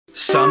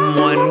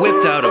Someone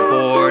whipped out a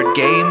board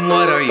game.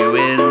 What are you,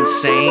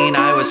 insane?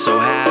 I was so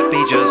happy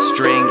just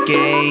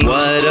drinking.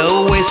 What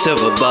a waste of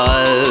a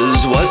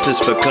buzz. Was this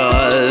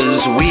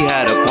because we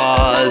had a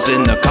pause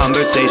in the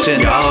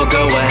conversation? Y'all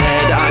go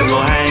ahead, I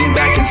will hang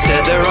back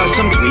instead. There are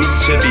some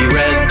tweets to be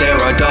read, there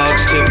are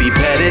dogs to be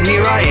petted.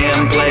 Here I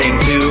am playing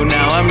too,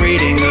 now I'm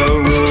reading the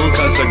rules.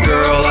 Cause the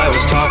girl I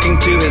was talking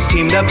to has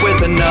teamed up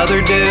with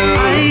another dude.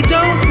 I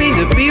don't mean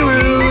to be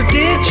rude,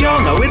 did y'all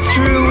know it's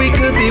true? We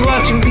could be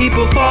watching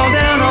people fall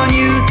down on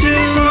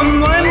YouTube.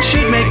 Someone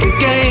should make a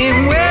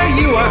game where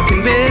you are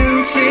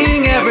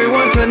convincing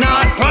everyone to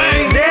not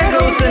play. There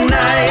goes the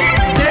night,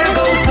 there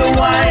goes the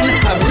wine.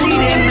 I'm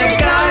reading the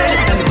guide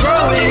and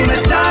throwing the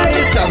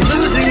dice. I'm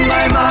losing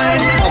my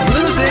mind, I'm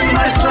losing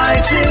my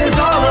slices,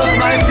 all of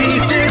my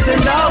pieces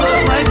and all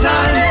of my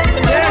time.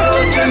 There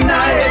goes the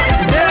night,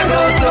 there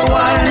goes the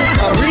wine.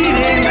 I'm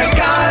reading the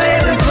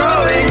guide and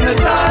throwing the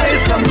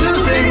dice. I'm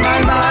losing my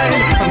mind,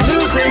 I'm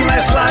losing my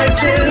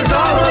slices,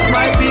 all of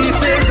my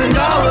pieces and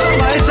all of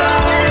my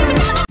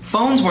time.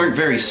 Phones weren't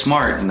very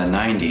smart in the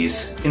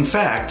 90s. In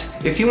fact,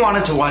 if you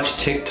wanted to watch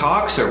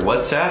TikToks or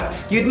WhatsApp,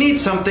 you'd need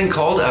something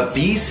called a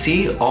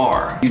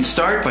VCR. You'd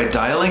start by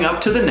dialing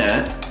up to the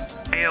net.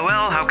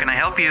 AOL, how can I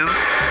help you?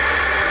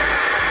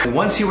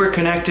 Once you were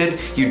connected,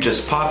 you'd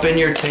just pop in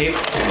your tape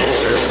and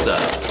surf's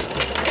up.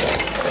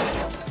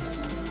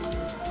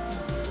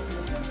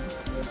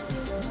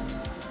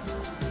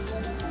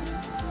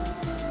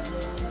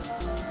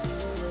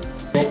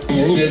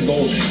 Promoted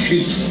those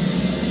ships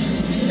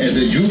and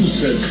the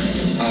juices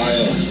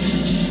are.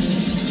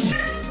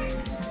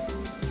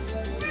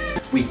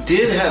 We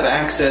did have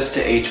access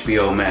to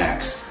HBO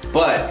Max,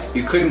 but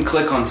you couldn't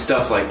click on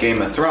stuff like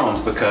Game of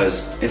Thrones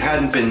because it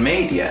hadn't been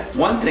made yet.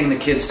 One thing the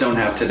kids don't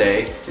have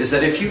today is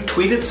that if you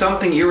tweeted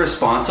something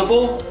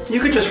irresponsible, you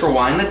could just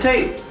rewind the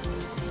tape.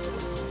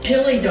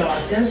 Chili dog,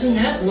 doesn't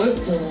that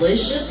look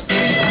delicious?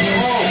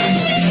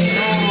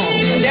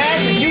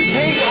 Dad, did you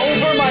take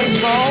over my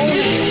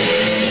phone?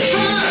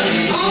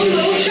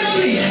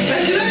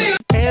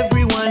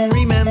 Everyone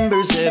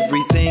remembers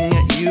everything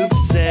you've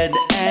said,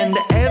 and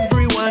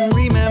everyone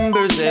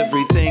remembers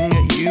everything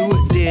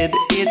you did.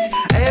 It's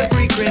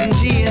every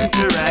cringy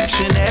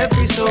interaction,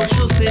 every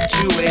social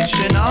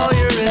situation. All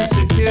your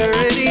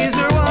insecurities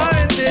are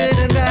warranted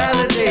and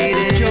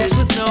validated. Jokes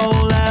with no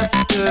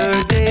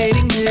laughter,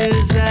 dating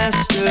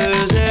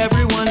disasters.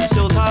 Everyone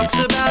still talks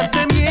about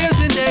them years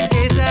and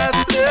decades after.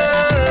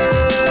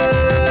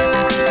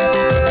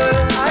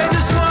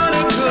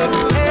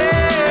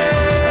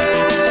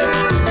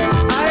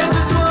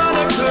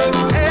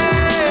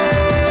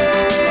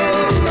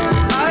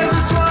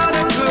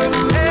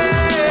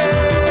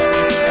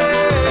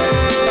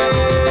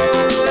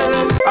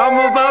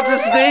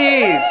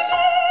 Sneeze!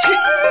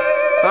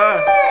 I'm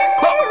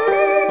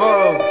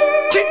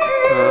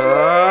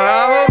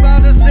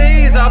about to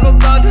sneeze, I'm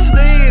about to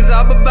sneeze,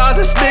 I'm about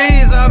to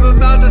sneeze, I'm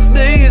about to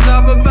sneeze,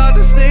 I'm about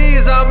to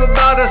sneeze, I'm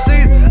about to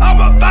sneeze,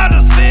 I'm about to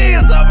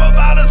sneeze, I'm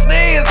about to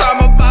sneeze, I'm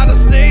about to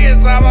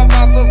sneeze, I'm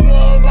about to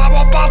sneeze,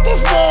 I'm about to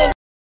sneeze.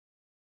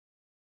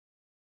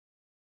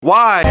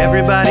 Why?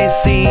 Everybody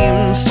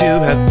seems to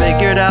have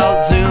figured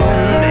out Zoom.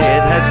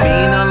 It has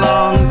been a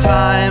long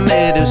time,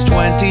 it is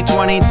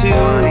 2022.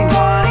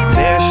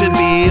 There should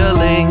be a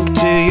link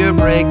to your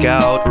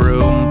breakout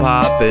room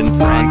pop in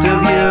front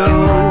of you.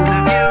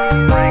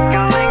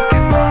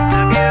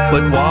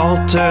 But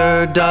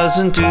Walter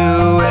doesn't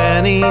do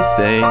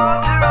anything.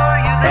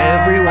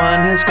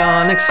 Everyone has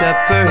gone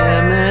except for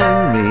him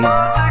and me.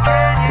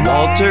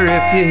 Walter,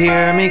 if you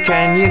hear me,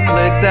 can you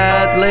click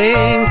that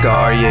link?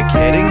 Are you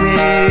kidding me?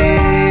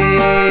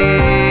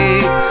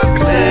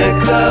 Click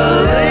the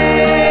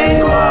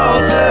link,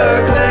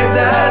 Walter, click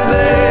that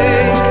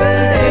link.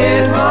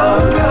 It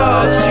won't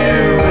cost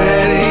you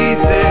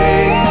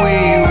anything.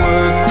 We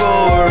work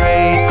for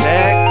a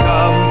tech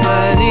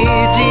company.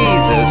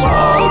 Jesus,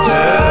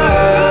 Walter.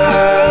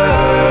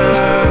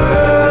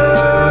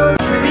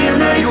 Trivia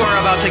night. You are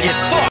about to get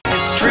fucked.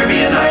 It's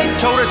trivia night.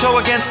 Toe to toe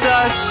against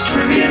us.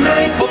 Trivia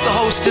night. Hope the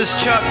host is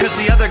Chuck, cause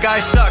the other guy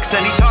sucks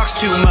and he talks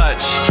too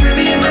much.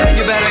 Trivia night.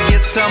 You better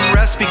get some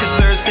rest because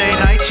Thursday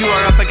night you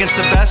are up against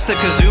the best. The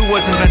kazoo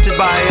was invented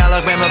by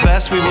Alabama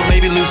Best. We will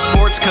maybe lose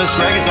sports cause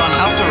Greg is on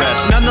house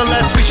arrest.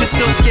 Nonetheless, we should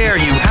still scare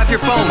you. Have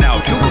your phone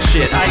out, Google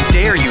shit, I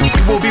dare you.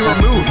 You will be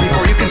removed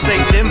before you can say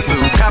Thimphu.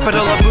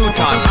 Capital of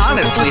Bhutan,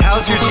 honestly,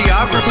 how's your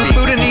geography?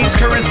 Bhutanese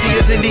currency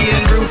is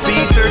Indian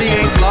rupee.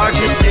 38th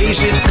largest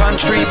Asian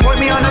country. Point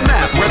me on a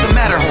map where the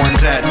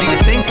Matterhorn's at. Do you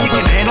think you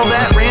can handle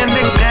that, Rand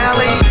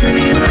McNally?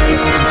 Trivia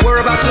night. We're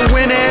about to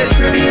win it.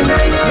 Trivia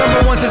night.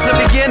 Number 1 since the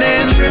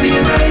beginning.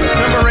 Trivia night.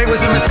 Number 8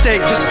 was a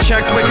mistake. Just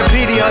check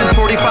Wikipedia in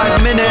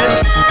 45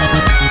 minutes.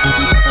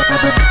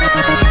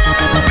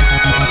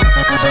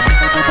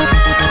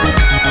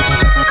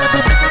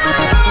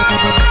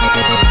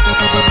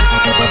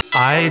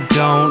 I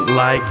don't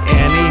like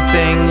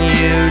anything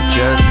you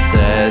just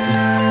said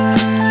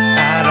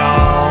at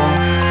all.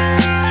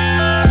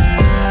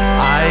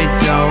 I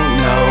don't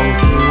know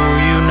who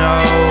you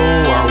know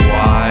or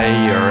why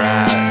you're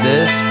at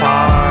this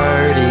party.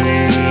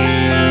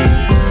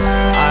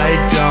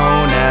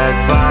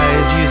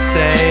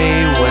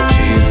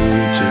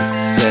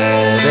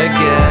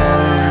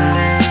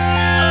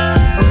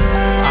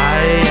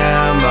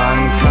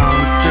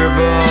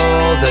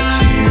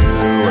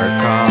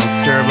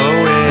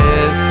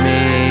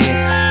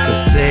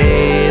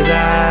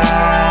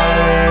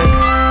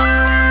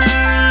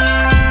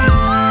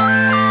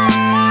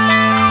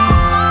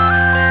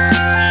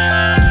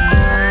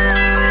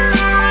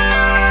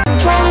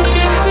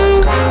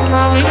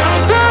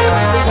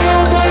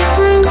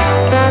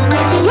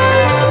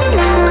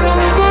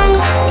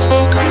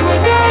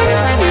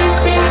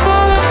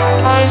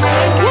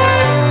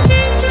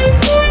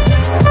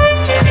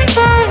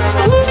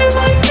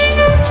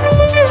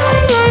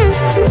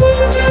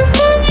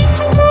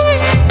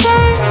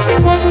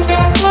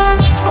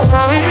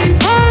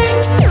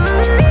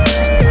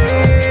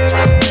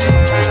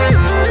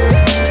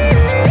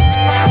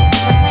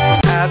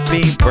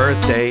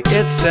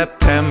 it's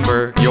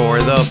September. You're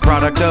the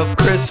product of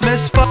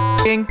Christmas.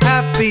 Fucking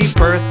happy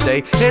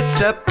birthday. It's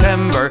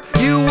September.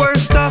 You were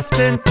stuffed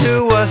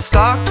into a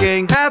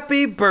stocking.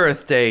 Happy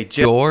birthday,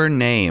 your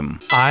name.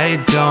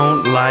 I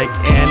don't like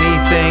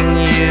anything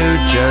you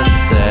just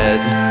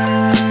said.